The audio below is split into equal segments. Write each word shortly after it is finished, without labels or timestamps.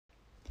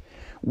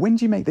When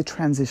do you make the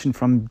transition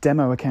from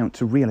demo account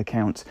to real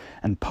account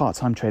and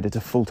part-time trader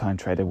to full-time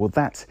trader? Well,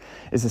 that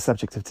is the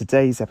subject of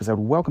today's episode.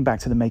 Welcome back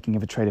to the Making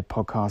of a Trader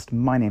podcast.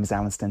 My name is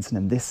Alan Stenson,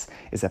 and this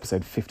is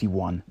episode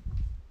 51.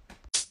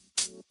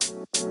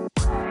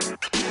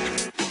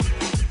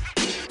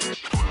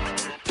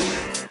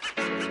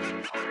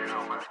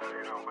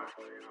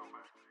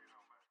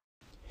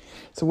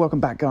 So welcome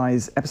back,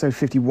 guys. Episode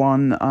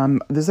 51.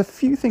 There's a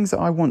few things that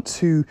I want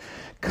to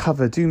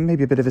cover, do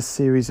maybe a bit of a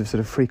series of sort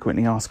of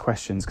frequently asked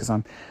questions, because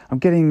I'm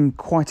getting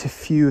quite a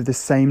few of the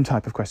same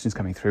type of questions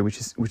coming through, which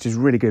is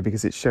really good,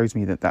 because it shows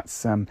me that that's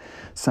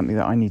something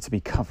that I need to be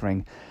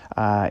covering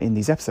in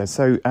these episodes.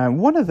 So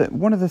one of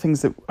the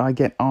things that I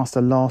get asked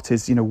a lot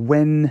is,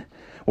 when,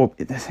 well,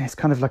 it's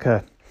kind of like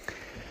a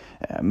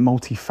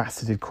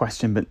multifaceted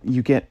question, but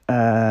you get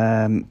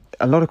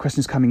a lot of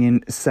questions coming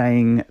in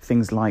saying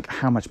things like,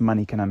 how much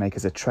money can I make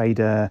as a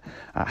trader?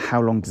 How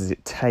long does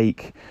it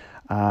take?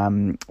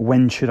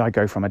 When should I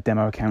go from a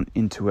demo account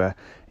into a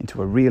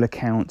real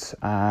account?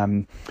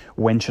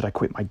 When should I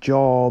quit my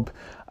job?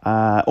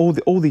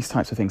 All these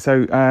types of things.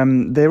 So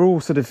they're all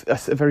sort of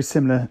a very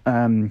similar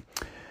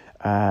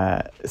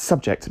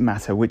subject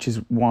matter, which is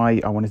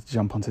why I wanted to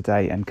jump on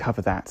today and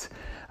cover that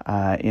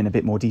in a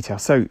bit more detail.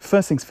 So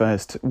first things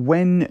first,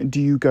 when do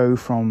you go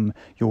from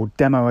your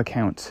demo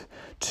account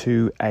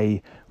to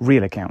a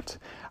real account?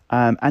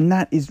 And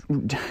that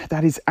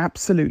is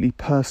absolutely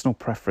personal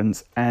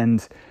preference.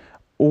 And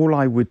all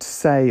I would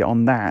say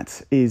on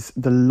that is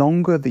the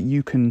longer that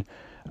you can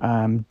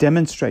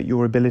demonstrate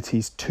your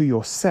abilities to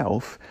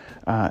yourself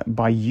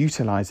by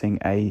utilizing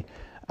a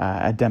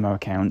demo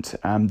account,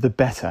 the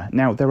better.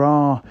 Now, there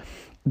are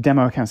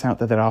demo accounts out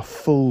there that are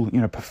full,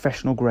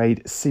 professional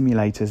grade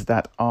simulators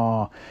that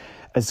are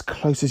as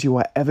close as you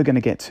are ever going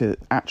to get to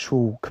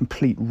actual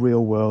complete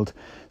real world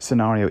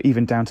scenario,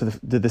 even down to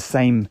the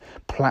same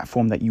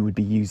platform that you would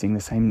be using,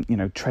 the same,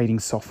 trading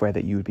software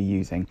that you would be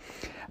using.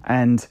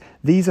 And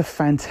these are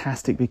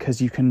fantastic because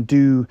you can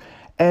do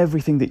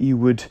everything that you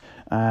would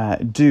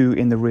do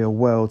in the real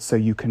world. So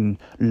you can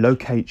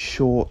locate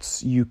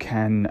shorts, you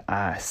can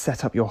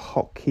set up your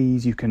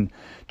hotkeys, you can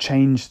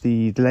change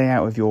the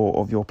layout of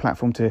your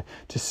platform to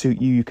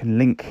suit you. You can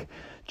link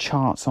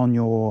charts on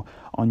your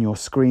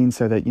screen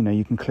so that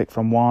you can click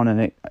from one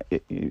and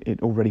it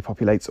already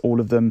populates all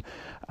of them.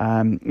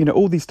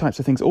 All these types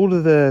of things, all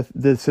of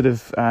the sort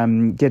of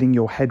getting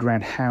your head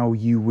around how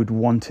you would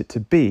want it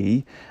to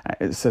be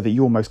so that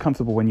you're most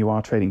comfortable when you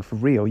are trading for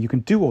real. You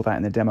can do all that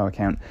in the demo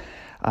account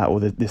or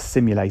the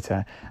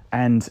simulator,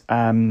 and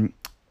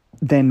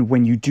then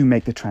when you do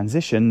make the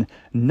transition,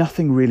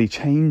 nothing really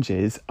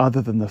changes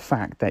other than the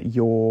fact that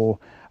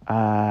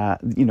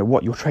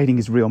what you're trading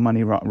is real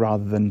money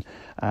rather than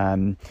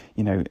a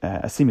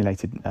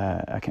simulated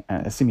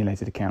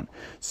account.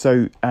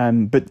 So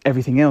but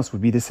everything else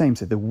would be the same.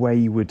 So the way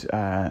you would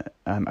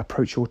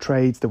approach your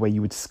trades, the way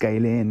you would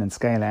scale in and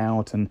scale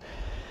out, and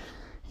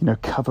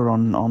cover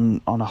on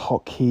a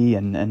hotkey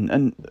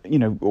and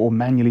or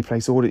manually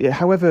place order,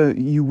 however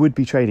you would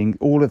be trading,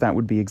 all of that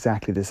would be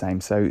exactly the same.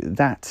 So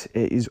that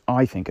is,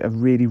 I think, a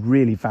really,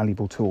 really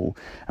valuable tool,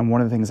 and one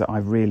of the things that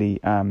I've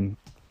really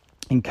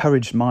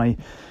encouraged my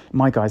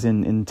guys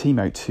in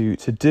Teamote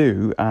to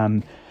do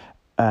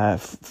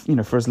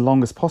for as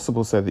long as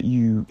possible, so that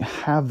you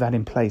have that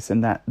in place,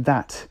 and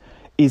that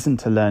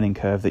isn't a learning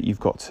curve that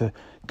you've got to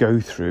go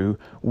through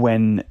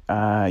when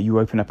you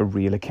open up a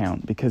real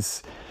account.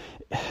 Because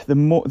the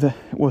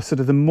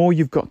more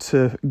you've got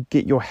to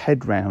get your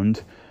head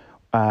round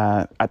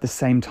at the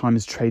same time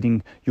as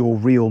trading your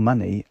real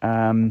money,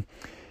 the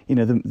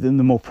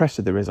more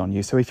pressure there is on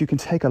you. So if you can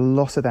take a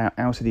lot of that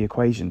out of the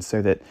equation,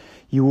 so that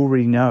you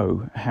already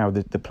know how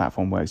the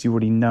platform works, you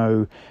already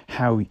know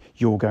how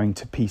you're going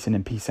to piece in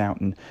and piece out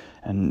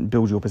and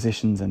build your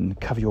positions and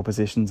cover your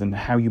positions, and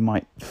how you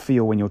might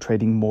feel when you're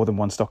trading more than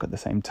one stock at the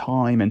same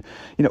time, and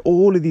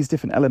all of these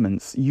different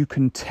elements, you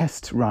can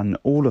test run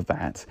all of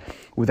that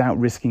without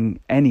risking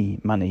any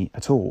money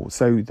at all.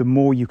 So the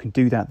more you can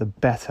do that, the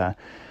better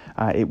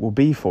it will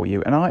be for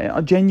you. And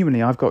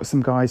I've got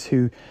some guys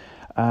who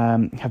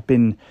have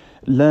been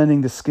learning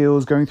the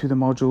skills, going through the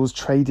modules,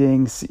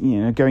 trading,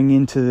 going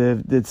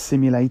into the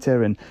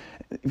simulator, and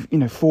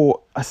for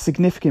a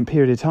significant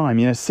period of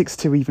time, 6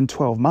 to even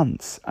 12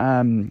 months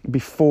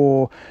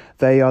before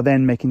they are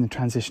then making the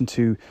transition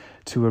to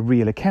a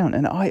real account.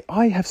 And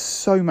I have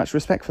so much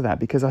respect for that,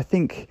 because I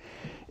think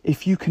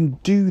if you can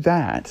do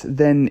that,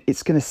 then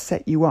it's going to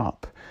set you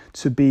up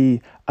to be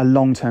a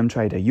long-term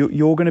trader.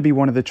 You're going to be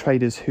one of the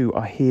traders who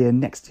are here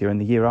next year and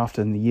the year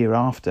after and the year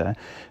after,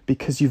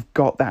 because you've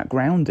got that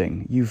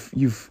grounding.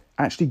 You've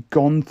actually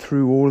gone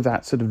through all of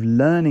that sort of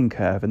learning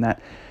curve and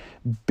that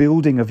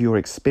building of your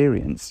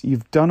experience.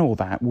 You've done all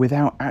that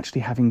without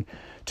actually having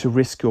to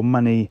risk your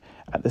money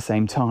at the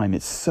same time.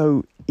 It's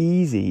so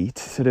easy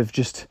to sort of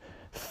just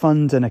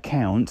fund an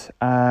account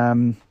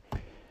and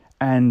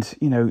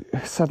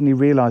suddenly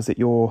realize that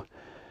you're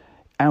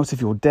out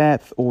of your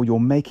depth, or you're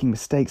making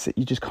mistakes that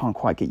you just can't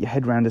quite get your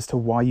head around as to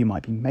why you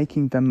might be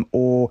making them,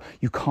 or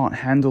you can't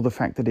handle the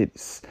fact that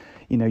it's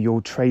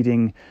you're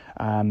trading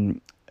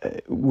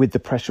with the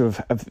pressure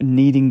of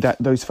needing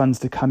those funds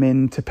to come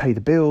in to pay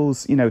the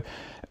bills,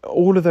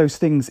 all of those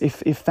things.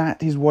 If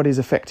that is what is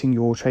affecting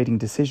your trading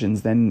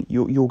decisions, then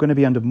you're going to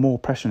be under more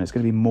pressure, and it's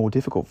going to be more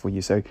difficult for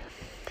you. So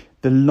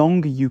the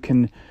longer you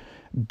can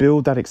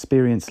build that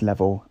experience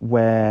level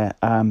where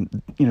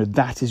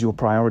that is your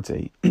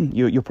priority.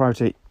 Your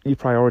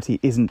priority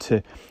isn't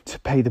to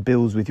pay the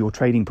bills with your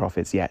trading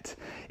profits yet.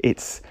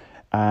 It's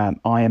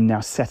I am now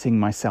setting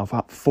myself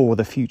up for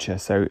the future.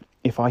 So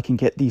if I can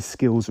get these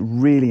skills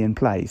really in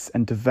place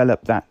and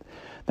develop that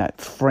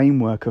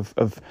framework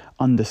of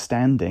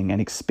understanding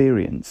and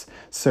experience,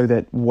 so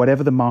that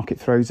whatever the market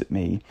throws at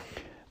me,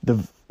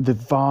 the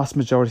vast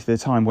majority of the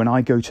time when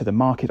I go to the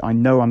market, I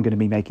know I'm going to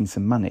be making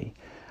some money.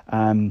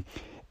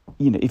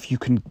 If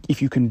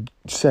you can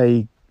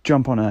say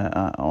jump on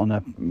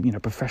a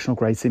professional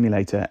grade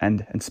simulator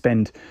and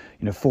spend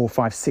 4,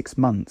 5, 6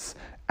 months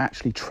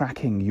actually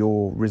tracking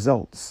your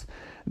results,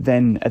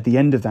 then at the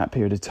end of that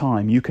period of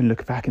time, you can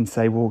look back and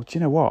say, well, do you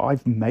know what?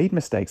 I've made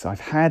mistakes. I've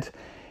had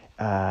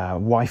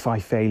Wi-Fi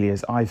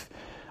failures. I've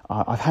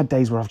had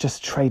days where I've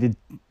just traded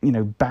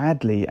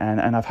badly,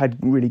 and I've had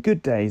really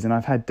good days, and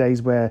I've had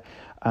days where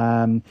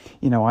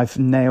I've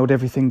nailed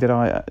everything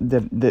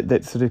that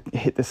sort of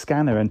hit the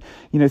scanner, and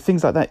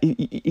things like that.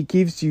 It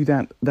gives you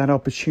that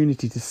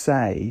opportunity to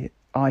say,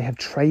 I have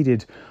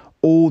traded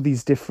all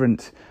these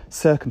different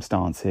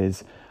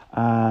circumstances,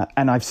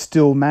 and I've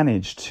still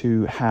managed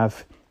to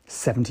have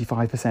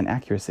 75%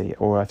 accuracy,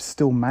 or I've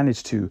still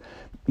managed to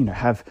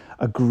have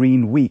a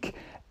green week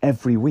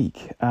every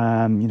week.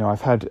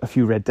 I've had a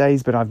few red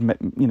days, but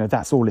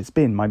that's all it's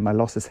been. My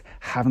losses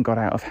haven't got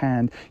out of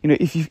hand.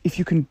 If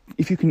you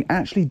can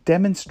actually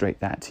demonstrate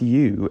that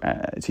to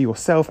to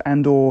yourself,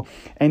 and or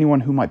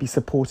anyone who might be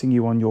supporting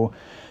you on your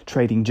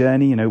trading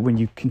journey, when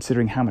you're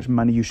considering how much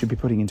money you should be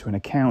putting into an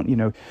account,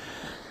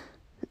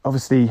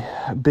 obviously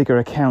bigger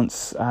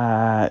accounts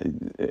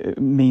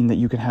mean that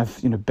you can have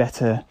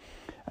better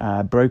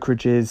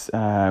brokerages,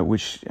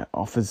 which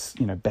offers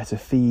better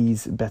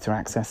fees, better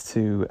access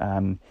to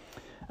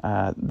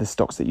the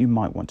stocks that you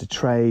might want to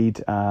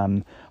trade,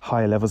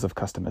 higher levels of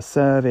customer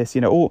service.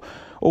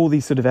 All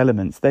these sort of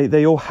elements,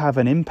 they all have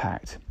an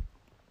impact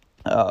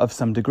of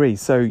some degree.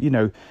 So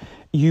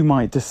you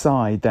might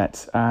decide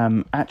that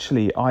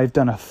actually I've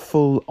done a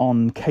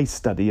full-on case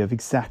study of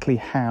exactly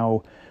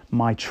how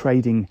my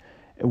trading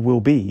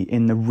will be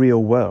in the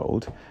real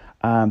world.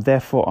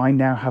 Therefore, I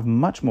now have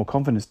much more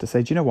confidence to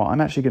say, do you know what, I'm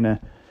actually going to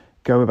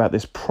go about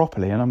this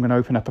properly, and I'm going to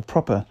open up a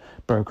proper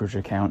brokerage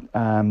account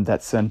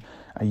that's a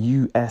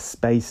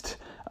US-based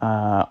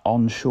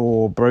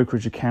onshore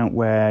brokerage account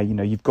where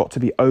you've got to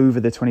be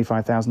over the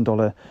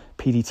 $25,000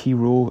 PDT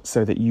rule,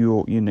 so that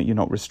you're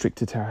not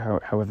restricted to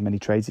however many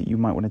trades that you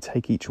might want to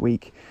take each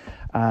week.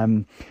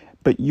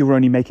 But you're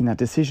only making that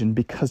decision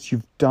because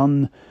you've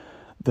done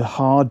the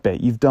hard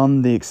bit, you've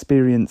done the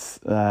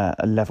experience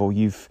level,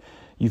 you've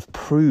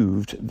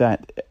proved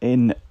that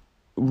in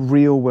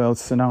real world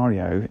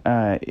scenario,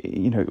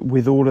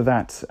 with all of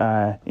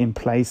that in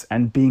place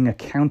and being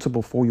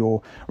accountable for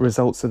your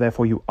results, so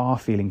therefore you are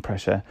feeling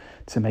pressure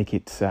to make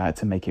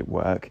it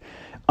work.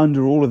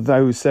 Under all of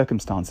those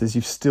circumstances,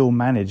 you've still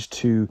managed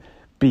to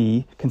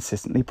be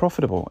consistently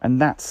profitable,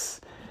 and that's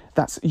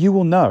you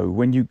will know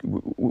when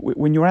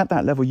you're at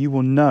that level. You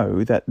will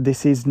know that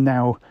this is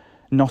now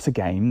not a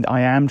game.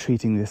 I am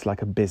treating this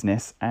like a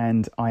business,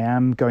 and I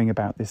am going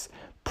about this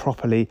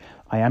properly.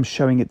 I am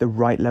showing it the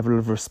right level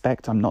of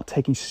respect. I'm not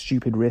taking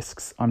stupid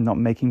risks. I'm not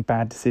making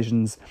bad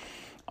decisions.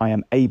 I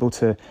am able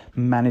to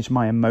manage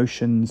my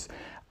emotions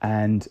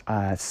and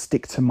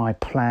stick to my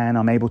plan.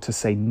 I'm able to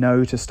say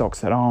no to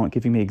stocks that aren't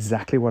giving me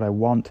exactly what I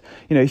want.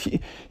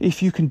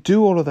 If you can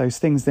do all of those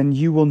things, then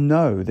you will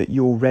know that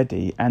you're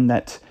ready, and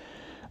that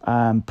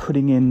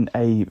putting in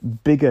a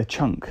bigger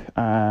chunk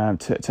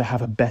to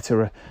have a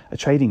better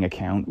trading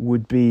account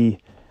would be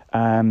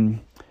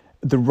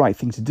the right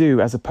thing to do,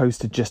 as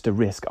opposed to just a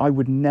risk. I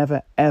would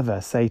never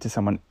ever say to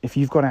someone, if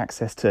you've got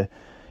access to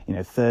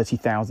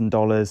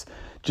 $30,000,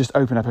 just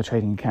open up a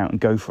trading account and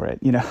go for it.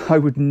 I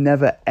would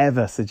never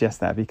ever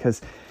suggest that,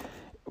 because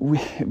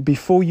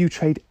before you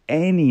trade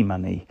any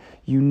money,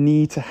 you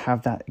need to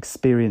have that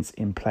experience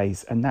in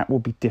place, and that will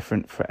be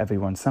different for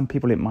everyone. Some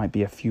people it might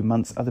be a few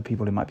months, other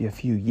people it might be a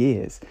few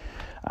years,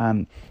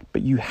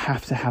 but you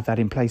have to have that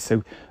in place.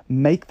 So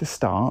make the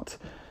start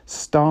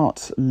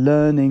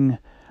learning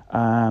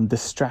the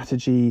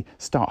strategy,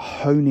 start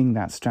honing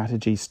that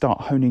strategy,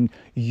 start honing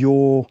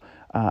your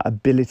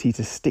ability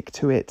to stick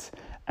to it,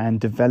 and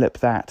develop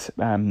that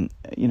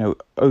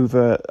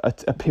over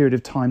a period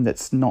of time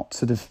that's not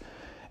sort of,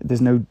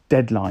 there's no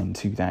deadline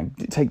to that.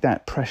 Take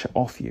that pressure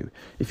off you.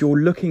 If you're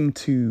looking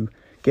to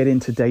get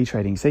into day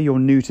trading, say you're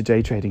new to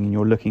day trading and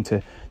you're looking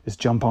to just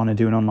jump on and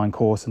do an online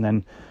course, and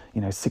then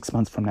 6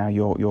 months from now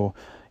you're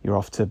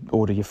off to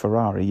order your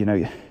Ferrari,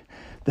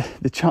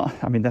 the chance,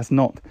 that's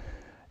not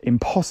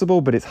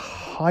impossible, but it's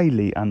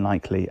highly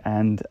unlikely.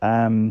 And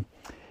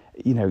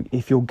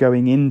if you're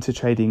going into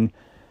trading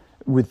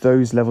with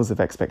those levels of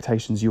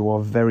expectations, you are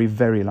very,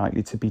 very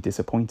likely to be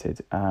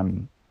disappointed.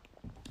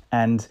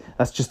 And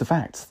that's just the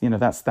fact.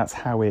 That's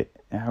how it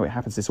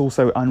happens. It's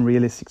also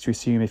unrealistic to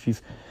assume if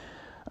you've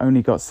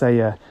only got, say,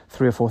 a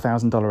 $3,000 or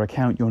 $4,000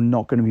 account, you're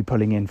not going to be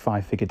pulling in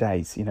 5-figure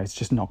days. It's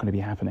just not going to be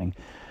happening.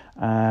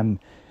 And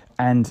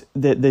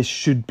there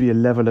should be a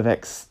level of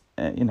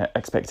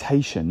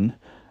expectation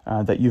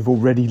that you've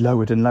already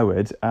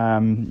lowered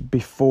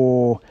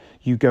before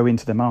you go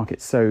into the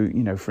market. So,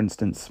 for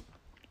instance,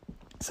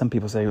 some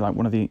people say, like,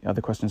 one of the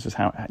other questions was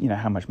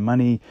how much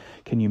money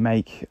can you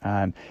make?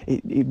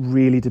 It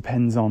really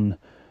depends on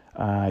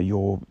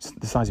the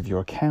size of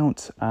your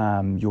account,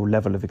 your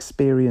level of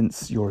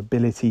experience, your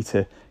ability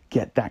to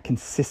get that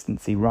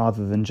consistency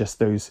rather than just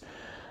those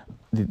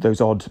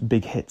odd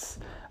big hits.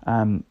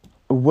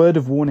 A word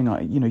of warning,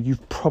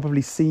 you've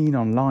probably seen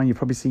online, you've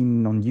probably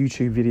seen on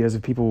YouTube videos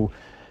of people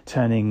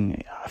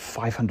turning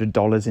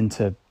 $500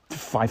 into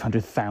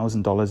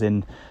 $500,000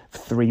 in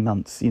 3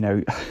 months.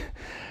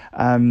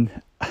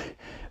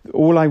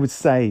 All I would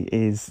say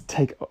is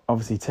take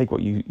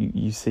what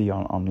you see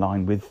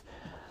online with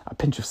a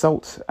pinch of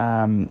salt.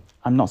 I'm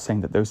not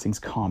saying that those things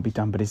can't be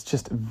done, but it's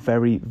just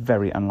very,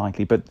 very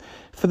unlikely. But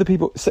for the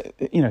people,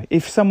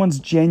 if someone's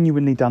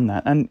genuinely done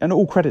that, and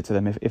all credit to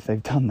them if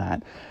they've done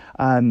that,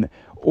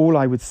 all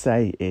I would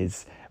say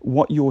is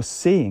what you're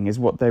seeing is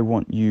what they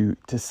want you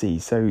to see.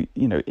 So,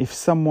 if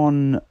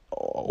someone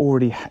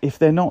if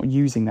they're not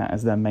using that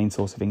as their main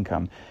source of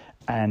income,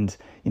 and,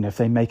 if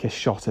they make a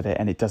shot of it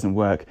and it doesn't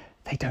work,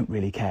 they don't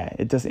really care.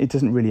 It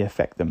doesn't really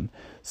affect them.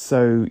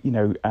 So,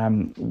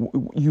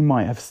 they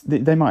might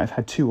have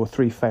had 2 or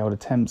 3 failed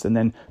attempts and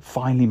then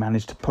finally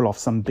managed to pull off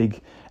some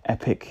big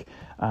epic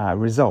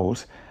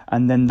result.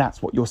 And then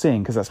that's what you're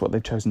seeing because that's what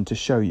they've chosen to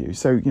show you.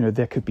 So,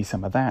 there could be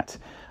some of that.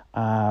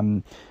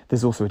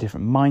 There's also a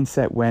different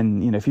mindset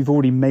when, if you've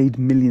already made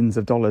millions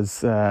of dollars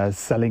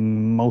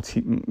selling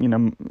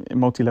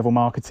multi-level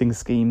marketing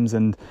schemes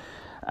and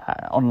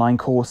online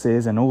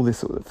courses and all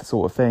this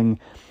sort of thing,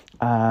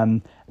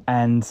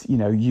 and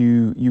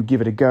you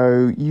give it a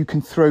go, you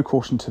can throw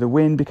caution to the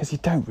wind because you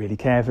don't really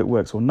care if it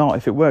works or not.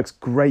 If it works,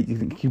 great. You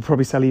think you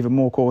probably sell even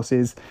more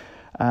courses,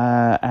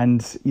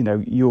 and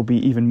you'll be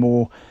even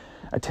more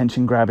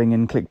attention grabbing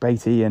and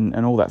clickbaity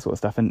and all that sort of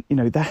stuff. And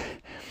that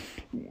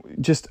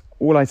just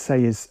all I'd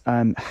say is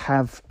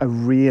have a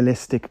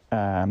realistic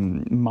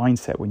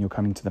mindset when you're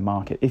coming to the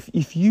market.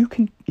 If you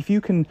can,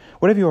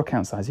 whatever your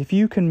account size, if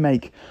you can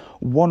make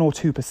 1 or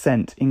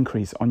 2%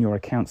 increase on your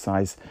account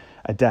size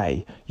a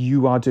day,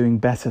 you are doing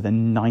better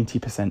than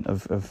 90%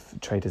 of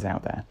traders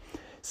out there.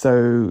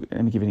 So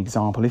let me give you an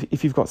example.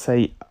 If you've got,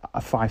 say,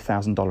 a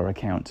 $5,000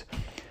 account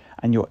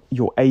and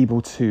you're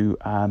able to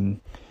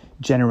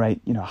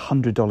generate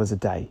 $100 a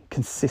day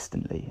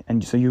consistently,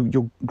 and so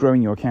you're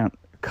growing your account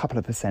couple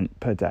of percent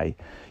per day,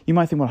 you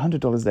might think, well,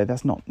 $100 a day,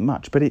 that's not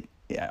much, but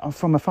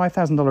from a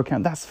 $5,000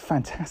 account, that's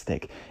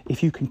fantastic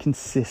if you can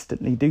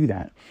consistently do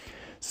that.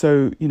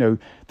 So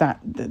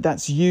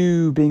that's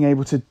you being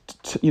able to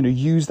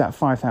use that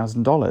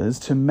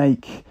 $5,000 to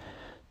make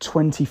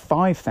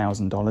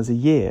 $25,000 a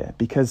year,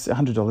 because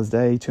 $100 a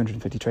day,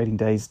 250 trading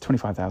days,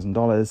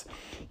 $25,000,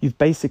 you've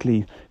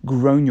basically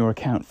grown your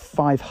account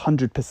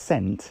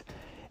 500%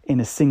 in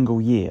a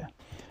single year.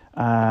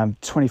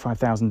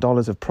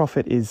 $25,000 of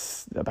profit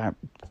is about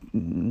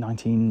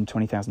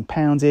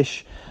 £20,000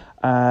 ish.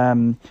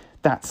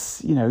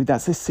 That's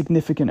a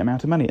significant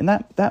amount of money, and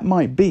that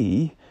might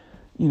be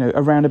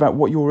around about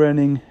what you're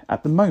earning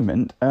at the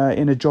moment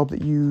in a job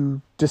that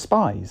you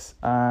despise,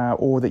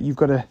 or that you've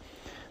got to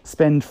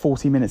spend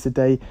 40 minutes a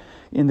day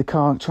in the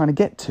car trying to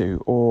get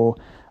to, or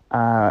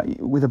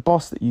with a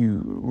boss that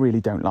you really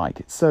don't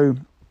like. So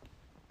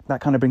that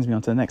kind of brings me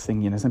on to the next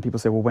thing. Some people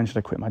say, well, when should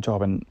I quit my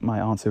job? And my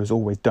answer is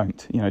always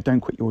don't.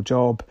 Don't quit your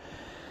job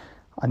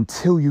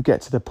until you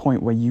get to the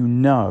point where you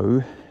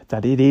know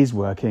that it is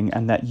working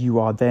and that you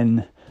are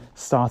then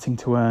starting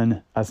to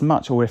earn as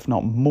much, or if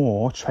not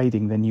more,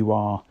 trading than you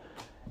are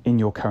in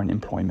your current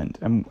employment.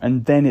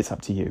 And then it's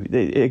up to you.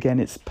 Again,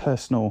 it's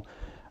personal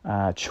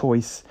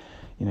choice.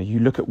 You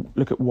look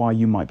at why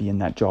you might be in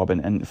that job,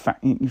 and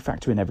you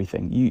factor in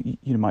everything.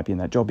 You might be in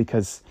that job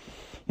because,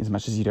 as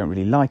much as you don't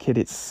really like it,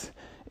 it's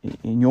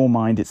in your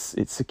mind, it's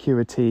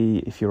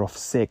security. If you're off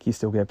sick, you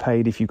still get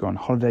paid. If you go on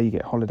holiday, you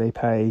get holiday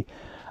pay.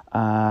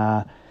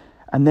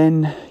 And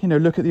then,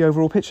 look at the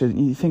overall picture.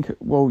 You think,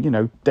 well,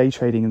 day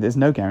trading, there's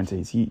no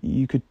guarantees.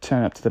 You could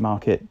turn up to the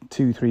market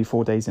 2, 3,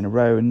 4 days in a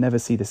row and never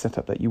see the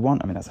setup that you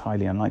want. I mean, that's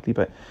highly unlikely,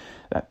 but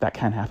that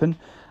can happen.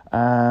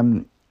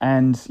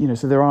 And,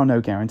 so there are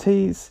no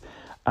guarantees.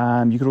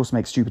 You could also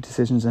make stupid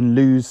decisions and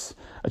lose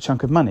a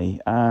chunk of money.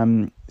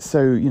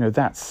 So,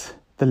 that's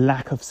the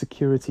lack of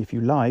security, if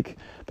you like.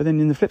 But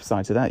then in the flip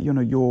side to that,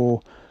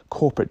 your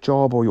corporate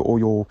job or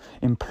your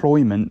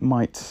employment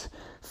might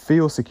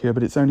feel secure,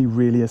 but it's only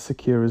really as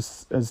secure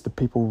as the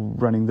people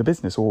running the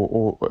business,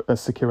 or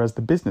as secure as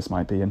the business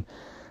might be. And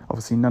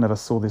obviously none of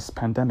us saw this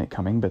pandemic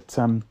coming, but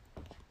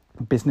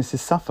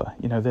businesses suffer.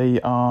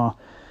 They are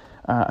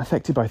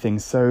affected by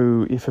things.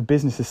 So if a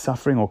business is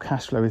suffering or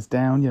cash flow is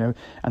down,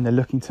 and they're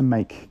looking to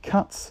make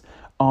cuts,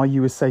 are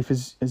you as safe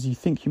as you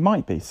think you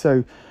might be?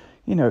 So,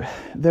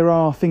 there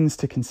are things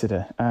to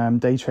consider.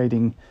 Day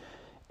trading,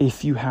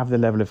 if you have the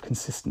level of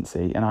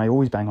consistency, and I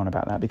always bang on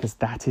about that because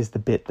that is the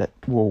bit that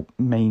will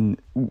mean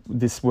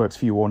this works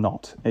for you or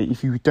not.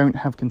 If you don't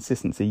have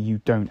consistency,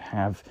 you don't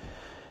have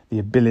the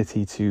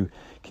ability to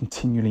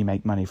continually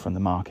make money from the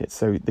market.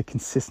 So the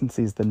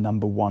consistency is the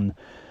number one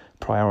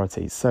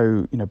priority.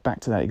 So, back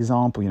to that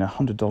example,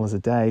 $100 a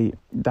day,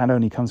 that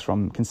only comes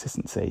from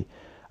consistency.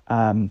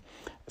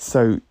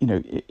 So,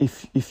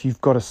 if you've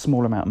got a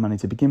small amount of money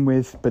to begin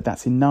with, but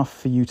that's enough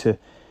for you to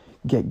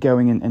get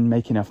going and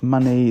make enough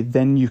money,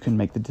 then you can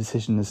make the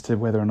decision as to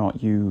whether or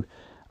not you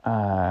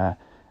are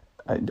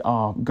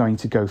going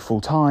to go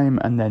full time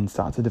and then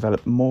start to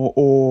develop more,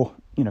 or,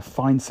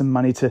 find some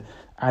money to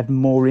add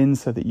more in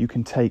so that you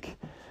can take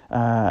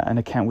an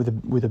account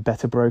with a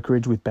better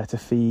brokerage, with better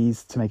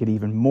fees, to make it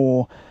even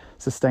more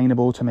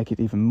sustainable, to make it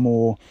even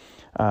more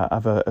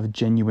of a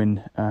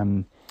genuine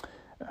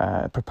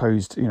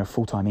proposed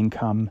full-time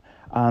income.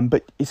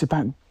 But it's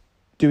about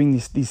doing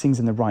these things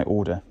in the right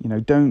order.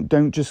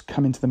 Don't just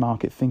come into the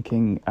market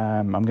thinking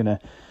I'm going to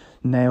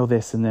nail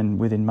this and then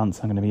within months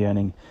I'm going to be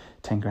earning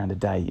 10 grand a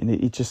day, and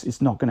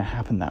it's not going to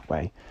happen that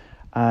way.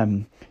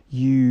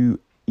 You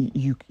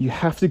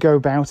have to go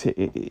about it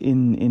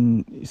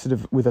in sort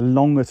of with a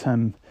longer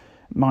term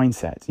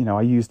mindset.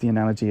 I use the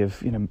analogy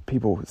of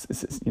people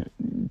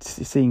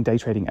seeing day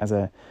trading as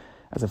a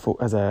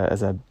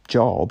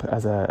job,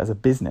 as a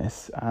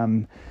business.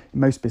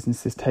 Most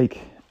businesses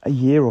take a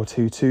year or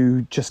two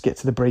to just get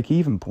to the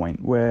break-even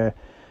point where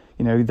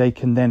they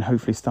can then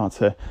hopefully start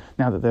to,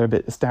 now that they're a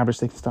bit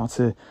established, they can start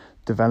to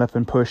develop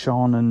and push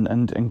on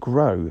and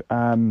grow.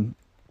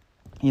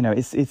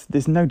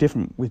 There's no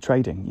different with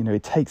trading.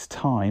 It takes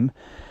time.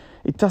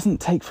 It doesn't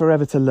take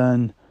forever to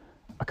learn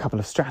a couple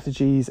of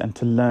strategies and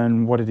to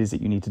learn what it is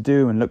that you need to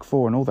do and look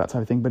for and all that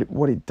type of thing. But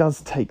what it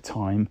does take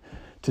time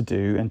to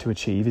do and to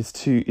achieve is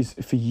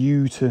for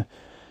you to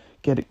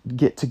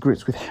get to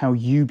grips with how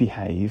you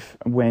behave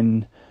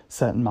when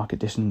certain market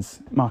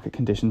conditions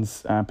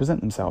present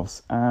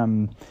themselves.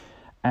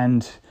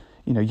 And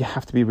you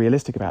have to be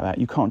realistic about that.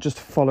 You can't just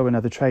follow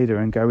another trader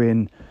and go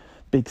in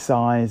big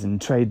size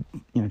and trade,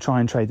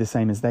 try and trade the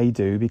same as they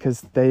do,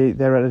 because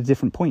they're at a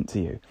different point to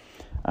you.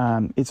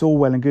 It's all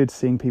well and good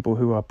seeing people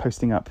who are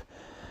posting up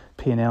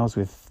P&Ls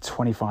with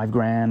 25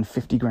 grand,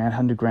 50 grand,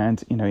 100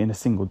 grand, in a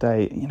single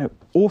day.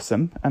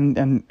 Awesome.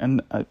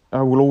 And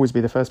I will always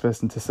be the first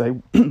person to say,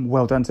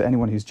 well done to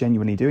anyone who's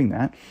genuinely doing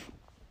that.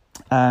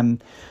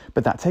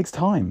 But that takes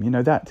time.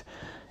 That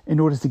in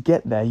order to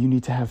get there, you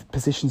need to have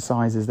position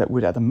sizes that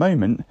would, at the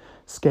moment,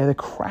 scare the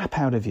crap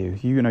out of you.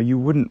 You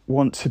wouldn't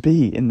want to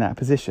be in that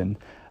position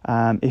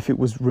if it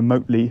was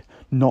remotely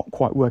not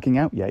quite working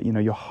out yet.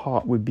 Your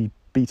heart would be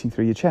beating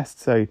through your chest.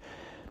 So,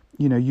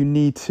 you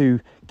need to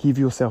give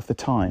yourself the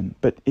time,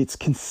 but it's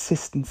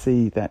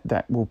consistency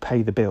that will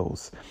pay the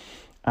bills.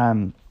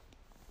 And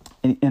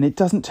it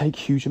doesn't take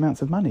huge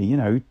amounts of money.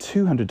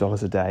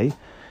 $200 a day.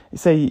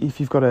 Say if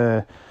you've got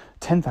a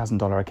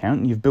 $10,000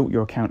 account and you've built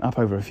your account up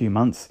over a few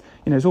months,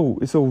 it's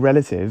all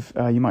relative.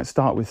 You might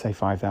start with say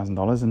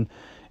 $5,000,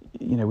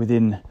 and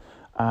within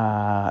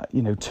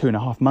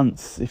 2.5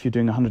 months, if you're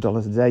doing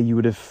 $100 a day, you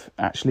would have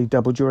actually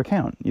doubled your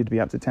account. You'd be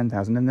up to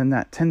 10,000, and then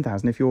that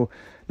 10,000, if you're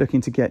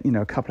looking to get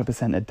a couple of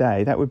percent a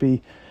day, that would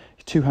be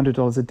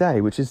 $200 a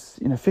day, which is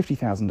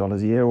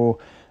 $50,000 a year, or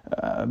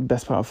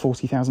best part of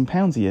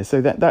 £40,000 a year.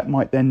 So that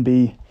might then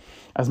be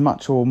as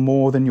much or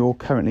more than you're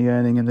currently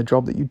earning in the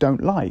job that you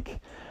don't like.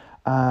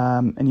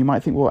 And you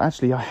might think, well,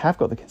 actually, I have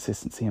got the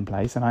consistency in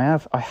place, and I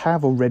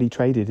have already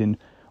traded in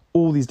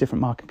all these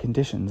different market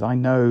conditions. I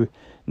know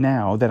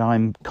now that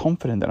I'm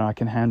confident that I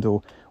can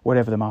handle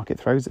whatever the market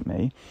throws at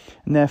me,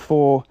 and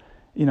therefore,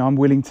 I'm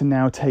willing to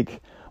now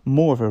take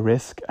more of a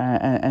risk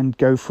and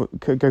go for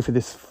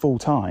this full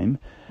time,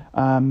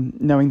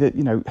 knowing that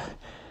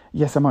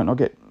yes, I might not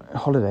get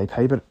holiday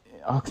pay, but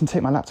I can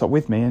take my laptop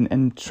with me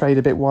and trade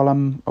a bit while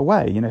I'm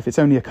away. If it's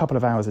only a couple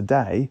of hours a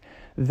day,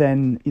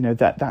 then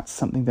that's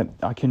something that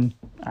I can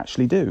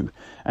actually do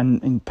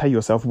and pay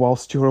yourself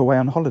whilst you're away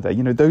on holiday.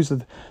 Those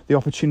are the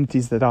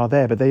opportunities that are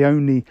there, but they're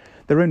only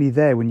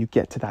there when you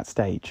get to that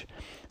stage.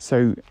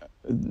 So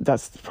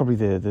that's probably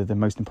the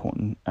most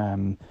important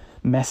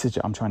message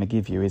that I'm trying to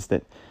give you, is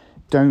that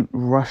don't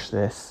rush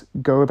this.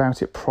 Go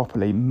about it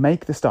properly.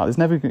 Make the start. There's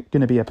never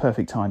going to be a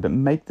perfect time, but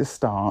make the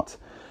start.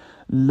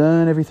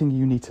 Learn everything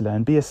you need to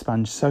learn. Be a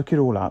sponge. Soak it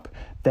all up.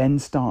 Then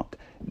start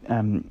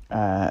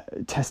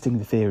testing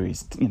the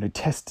theories.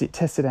 Test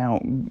it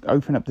out.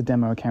 Open up the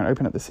demo account.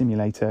 Open up the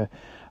simulator.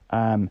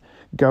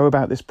 Go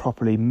about this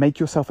properly. Make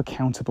yourself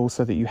accountable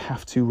so that you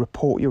have to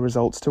report your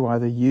results to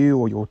either you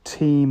or your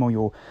team or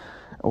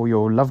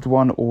your loved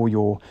one or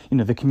your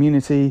the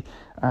community,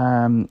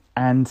 and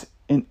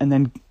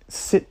then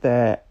sit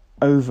there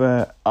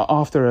over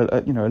after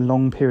a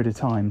long period of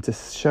time to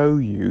show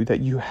you that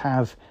you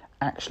have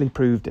actually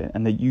proved it,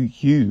 and that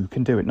you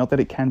can do it. Not that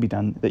it can be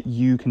done, that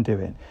you can do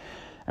it.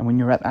 And when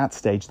you're at that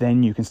stage,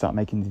 then you can start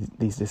making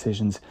these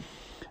decisions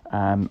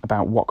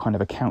about what kind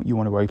of account you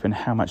want to open,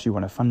 how much you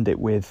want to fund it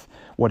with,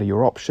 what are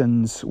your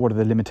options, what are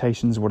the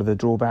limitations, what are the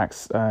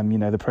drawbacks,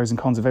 the pros and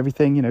cons of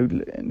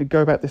everything.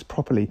 Go about this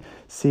properly,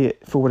 see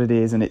it for what it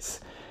is, and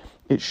it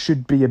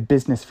should be a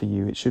business for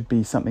you. It should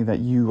be something that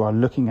you are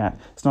looking at.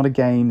 It's not a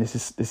game. This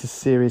is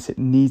serious. It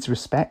needs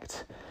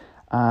respect.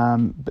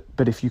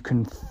 But if you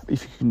can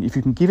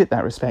give it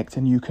that respect,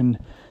 and you can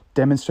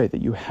demonstrate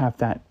that you have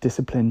that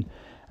discipline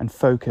and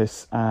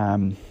focus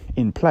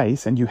in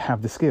place, and you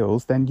have the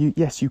skills, then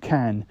you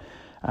can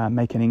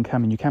make an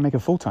income, and you can make a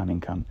full-time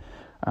income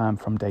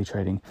from day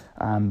trading.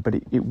 But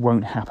it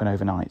won't happen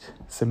overnight.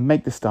 So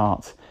make the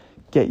start,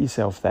 get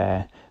yourself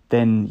there.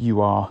 Then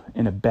you are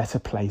in a better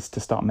place to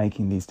start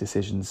making these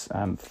decisions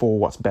for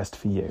what's best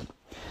for you.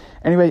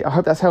 Anyway, I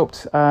hope that's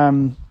helped.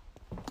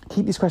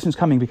 Keep these questions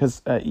coming,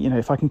 because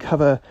if I can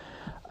cover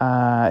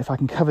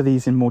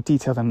these in more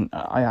detail, then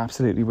I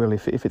absolutely will.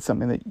 If it's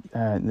something that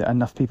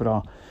enough people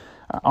are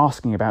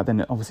asking about,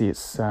 then obviously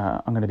it's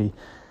I'm going to be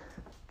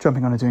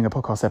jumping on and doing a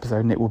podcast episode,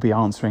 and it will be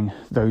answering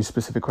those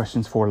specific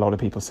questions for a lot of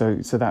people. So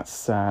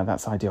that's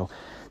ideal.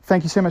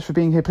 Thank you so much for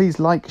being here. Please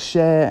like,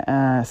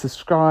 share,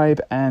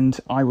 subscribe, and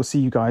I will see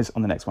you guys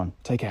on the next one.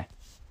 Take care.